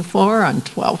 12/24 on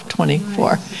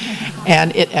 12/24,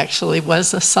 and it actually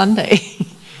was a Sunday.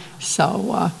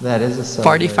 So That is a Sunday.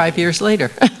 45 years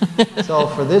later. So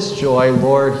for this joy,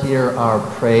 Lord, hear our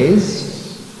praise.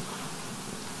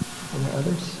 Any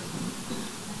others?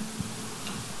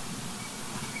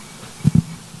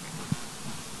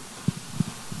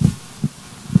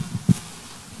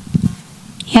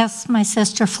 Yes, my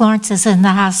sister Florence is in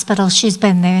the hospital. She's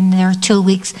been there in there 2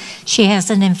 weeks. She has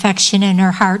an infection in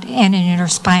her heart and in her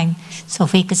spine. So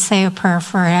if we could say a prayer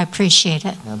for her, I appreciate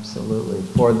it. Absolutely.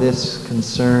 For this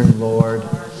concern, Lord,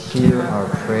 hear our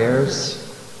prayers.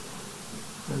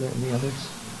 Are there any others?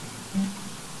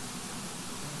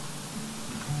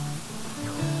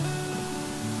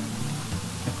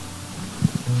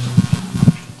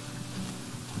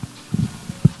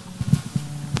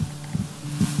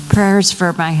 Prayers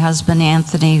for my husband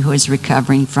Anthony, who is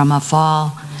recovering from a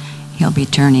fall. He'll be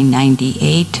turning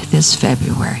 98 this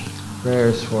February.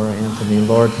 Prayers for Anthony.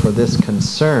 Lord, for this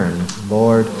concern,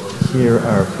 Lord, hear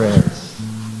our prayers.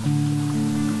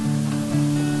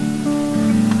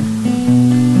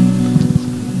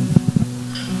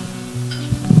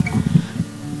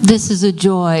 This is a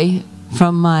joy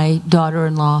from my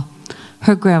daughter-in-law.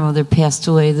 Her grandmother passed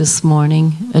away this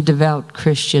morning, a devout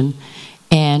Christian,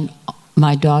 and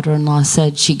my daughter-in-law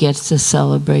said she gets to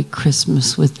celebrate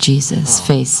Christmas with Jesus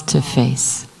face to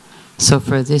face. So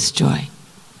for this joy.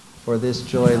 For this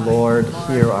joy, Lord,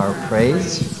 hear our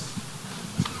praise.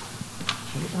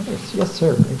 Any others? Yes,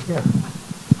 sir. Right here.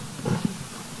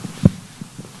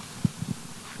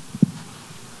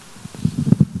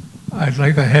 I'd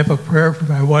like to have a prayer for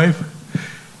my wife,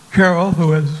 Carol,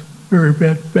 who has very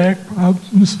bad back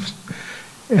problems.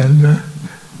 And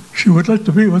she would like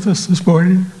to be with us this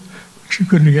morning. She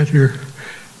couldn't get here.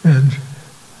 And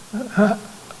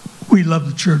we love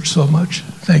the church so much.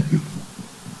 Thank you.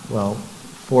 Well,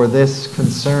 for this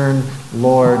concern,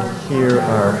 Lord, hear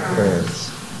our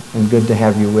prayers. And good to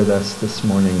have you with us this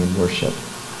morning in worship.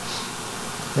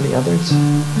 Any others?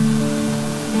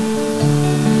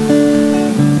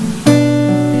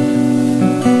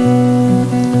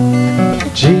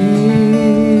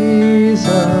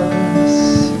 Jesus,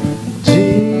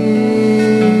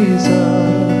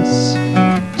 Jesus,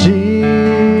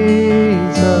 Jesus,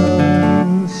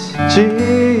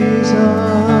 Jesus,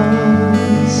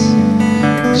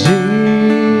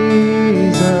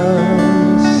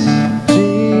 Jesus,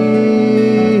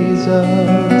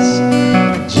 Jesus,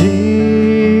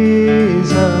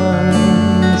 Jesus.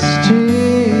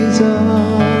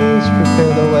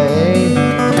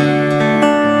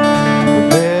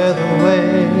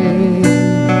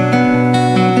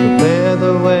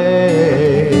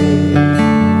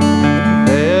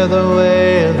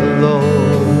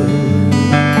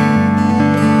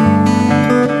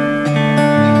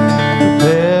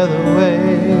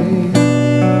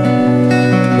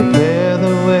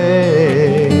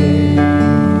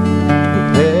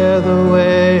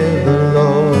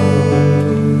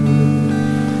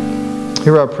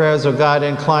 our prayers, O God.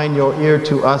 Incline your ear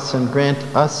to us and grant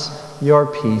us your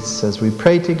peace as we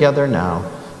pray together now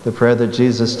the prayer that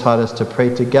Jesus taught us to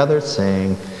pray together,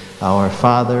 saying, Our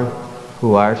Father,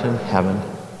 who art in heaven,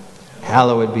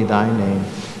 hallowed be thy name.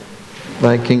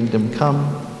 Thy kingdom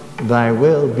come, thy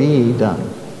will be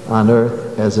done, on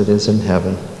earth as it is in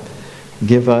heaven.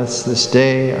 Give us this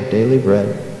day our daily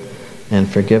bread, and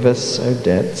forgive us our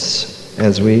debts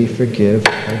as we forgive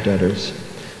our debtors.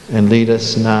 And lead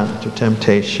us not into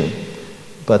temptation,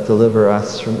 but deliver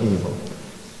us from evil.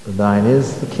 For thine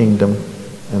is the kingdom,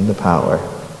 and the power,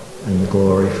 and the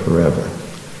glory forever.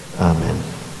 Amen.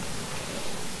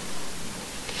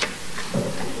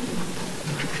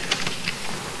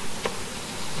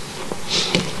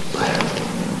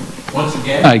 Once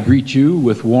again, I greet you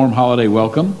with warm holiday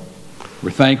welcome.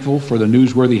 We're thankful for the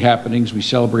newsworthy happenings we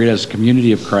celebrate as a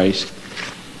community of Christ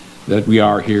that we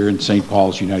are here in St.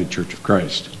 Paul's United Church of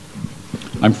Christ.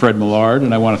 I'm Fred Millard,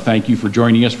 and I want to thank you for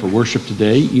joining us for worship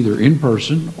today, either in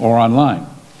person or online.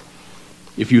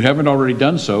 If you haven't already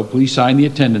done so, please sign the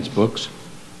attendance books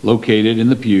located in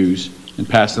the pews and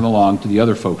pass them along to the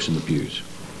other folks in the pews.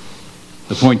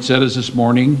 The poinsettias this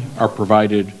morning are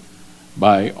provided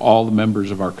by all the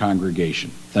members of our congregation.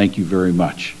 Thank you very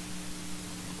much.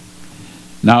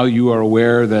 Now you are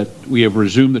aware that we have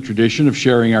resumed the tradition of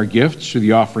sharing our gifts through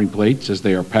the offering plates as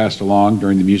they are passed along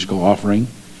during the musical offering.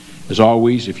 As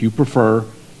always, if you prefer,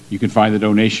 you can find the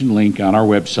donation link on our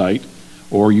website,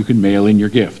 or you can mail in your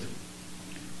gift.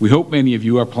 We hope many of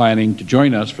you are planning to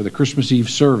join us for the Christmas Eve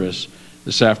service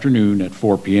this afternoon at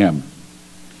 4 p.m.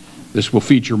 This will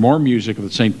feature more music of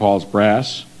the St. Paul's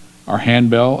Brass, our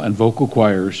handbell and vocal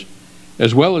choirs,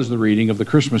 as well as the reading of the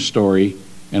Christmas story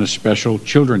and a special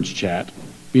children's chat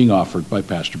being offered by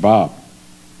Pastor Bob.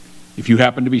 If you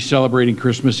happen to be celebrating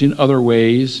Christmas in other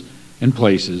ways and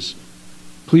places,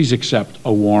 please accept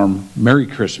a warm Merry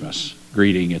Christmas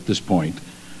greeting at this point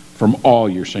from all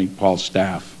your St. Paul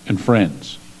staff and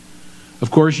friends.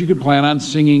 Of course, you can plan on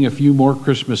singing a few more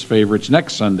Christmas favorites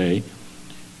next Sunday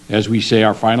as we say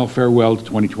our final farewell to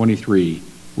 2023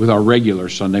 with our regular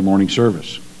Sunday morning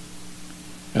service.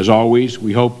 As always,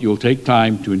 we hope you'll take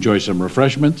time to enjoy some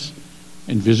refreshments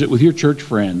and visit with your church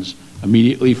friends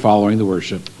immediately following the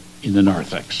worship in the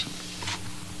narthex.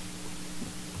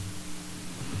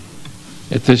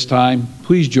 At this time,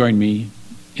 please join me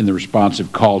in the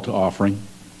responsive call to offering.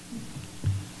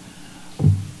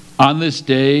 On this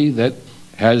day that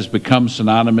has become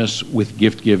synonymous with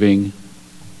gift giving,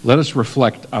 let us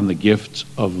reflect on the gifts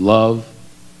of love,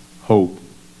 hope,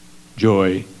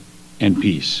 joy, and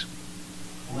peace.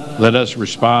 Let us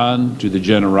respond to the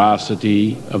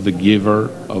generosity of the giver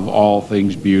of all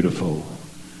things beautiful.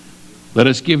 Let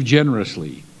us give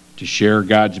generously to share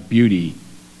God's beauty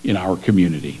in our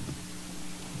community.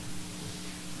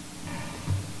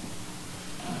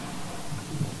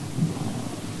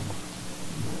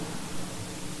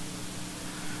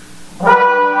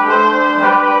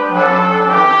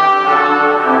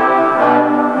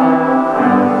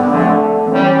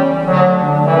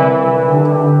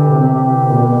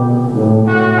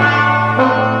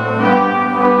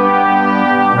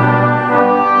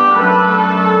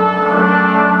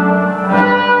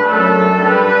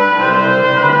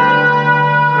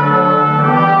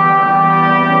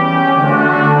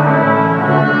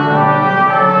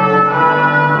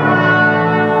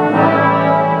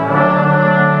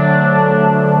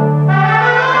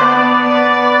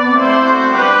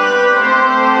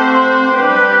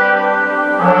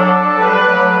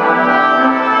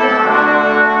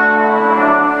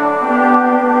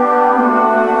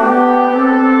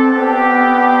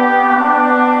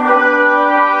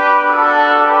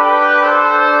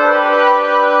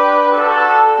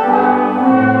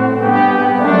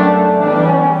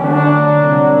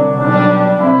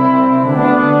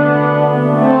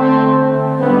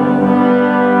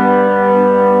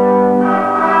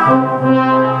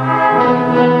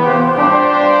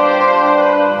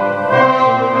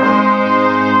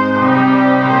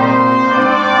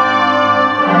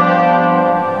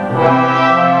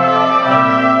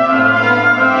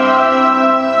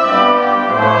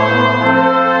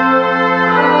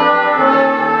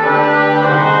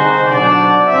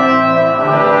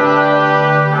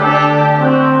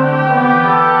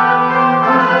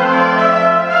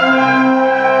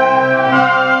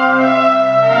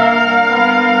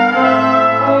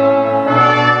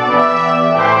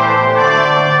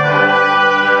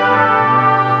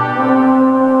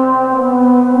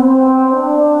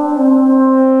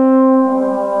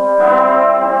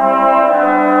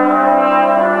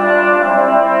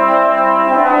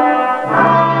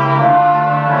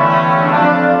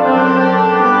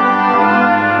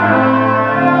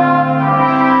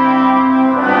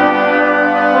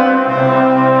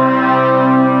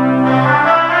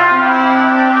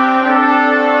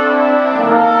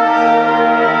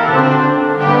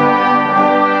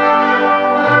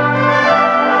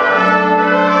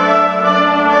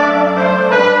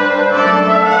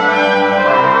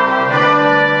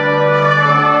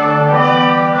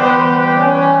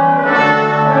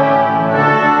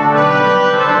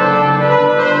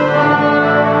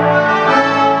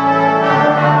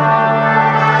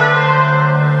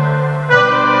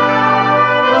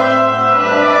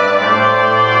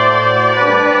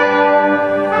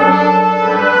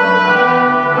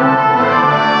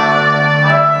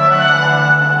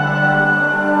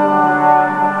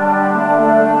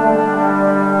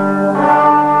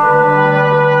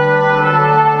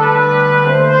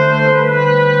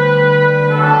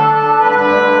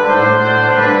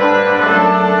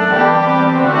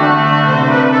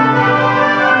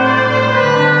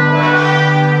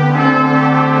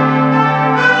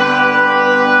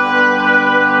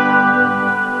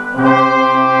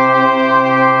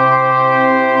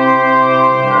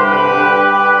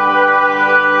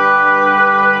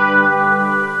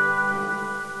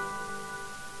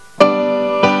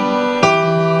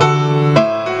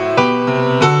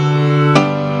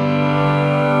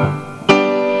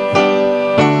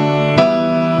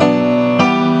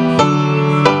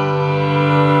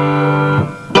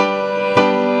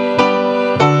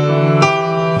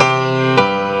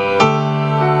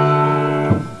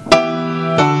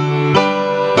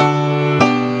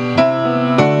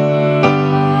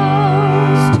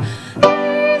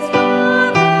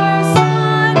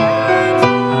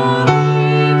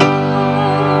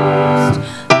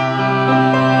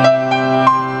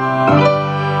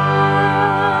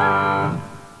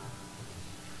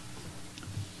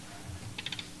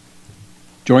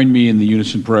 Join me in the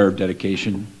unison prayer of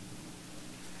dedication.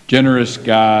 Generous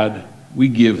God, we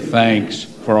give thanks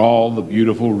for all the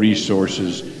beautiful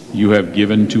resources you have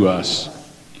given to us.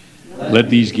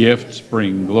 Let these gifts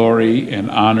bring glory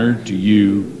and honor to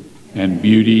you and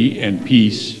beauty and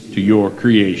peace to your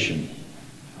creation.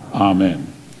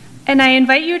 Amen. And I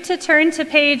invite you to turn to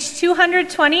page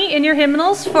 220 in your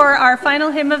hymnals for our final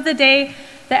hymn of the day,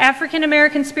 the African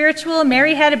American Spiritual,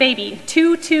 Mary Had a Baby,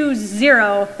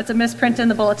 220. It's a misprint in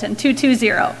the bulletin,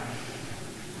 220.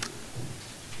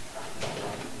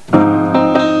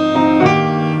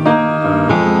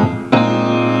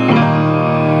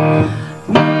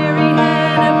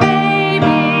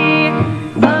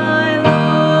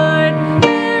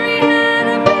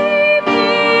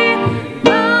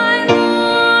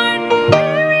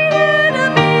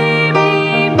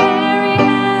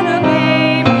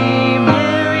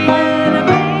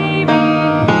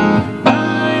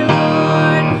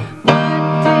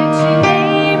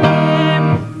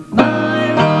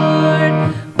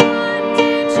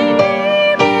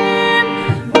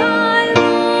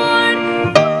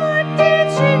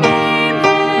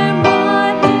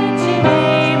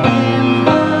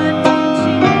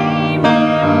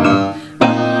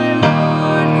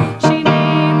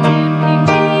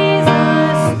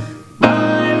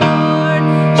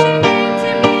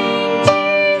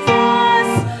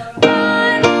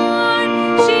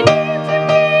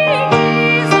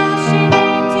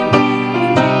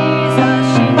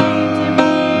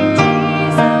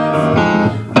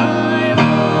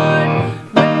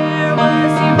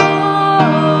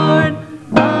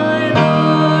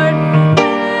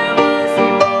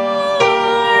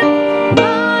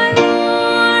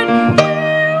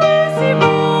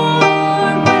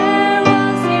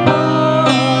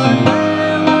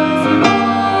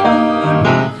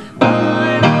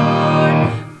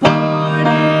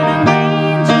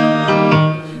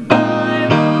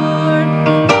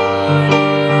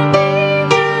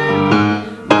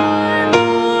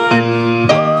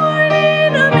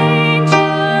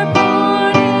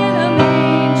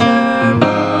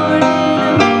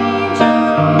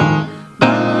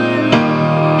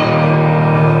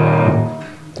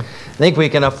 I think we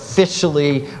can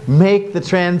officially make the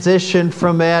transition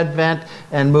from Advent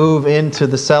and move into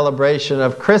the celebration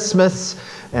of Christmas.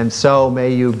 And so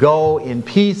may you go in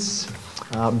peace,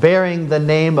 bearing the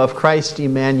name of Christ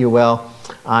Emmanuel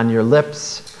on your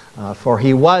lips. For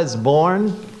he was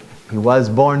born. He was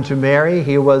born to Mary.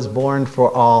 He was born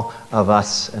for all of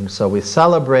us. And so we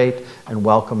celebrate and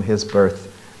welcome his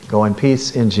birth. Go in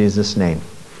peace in Jesus' name.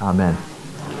 Amen.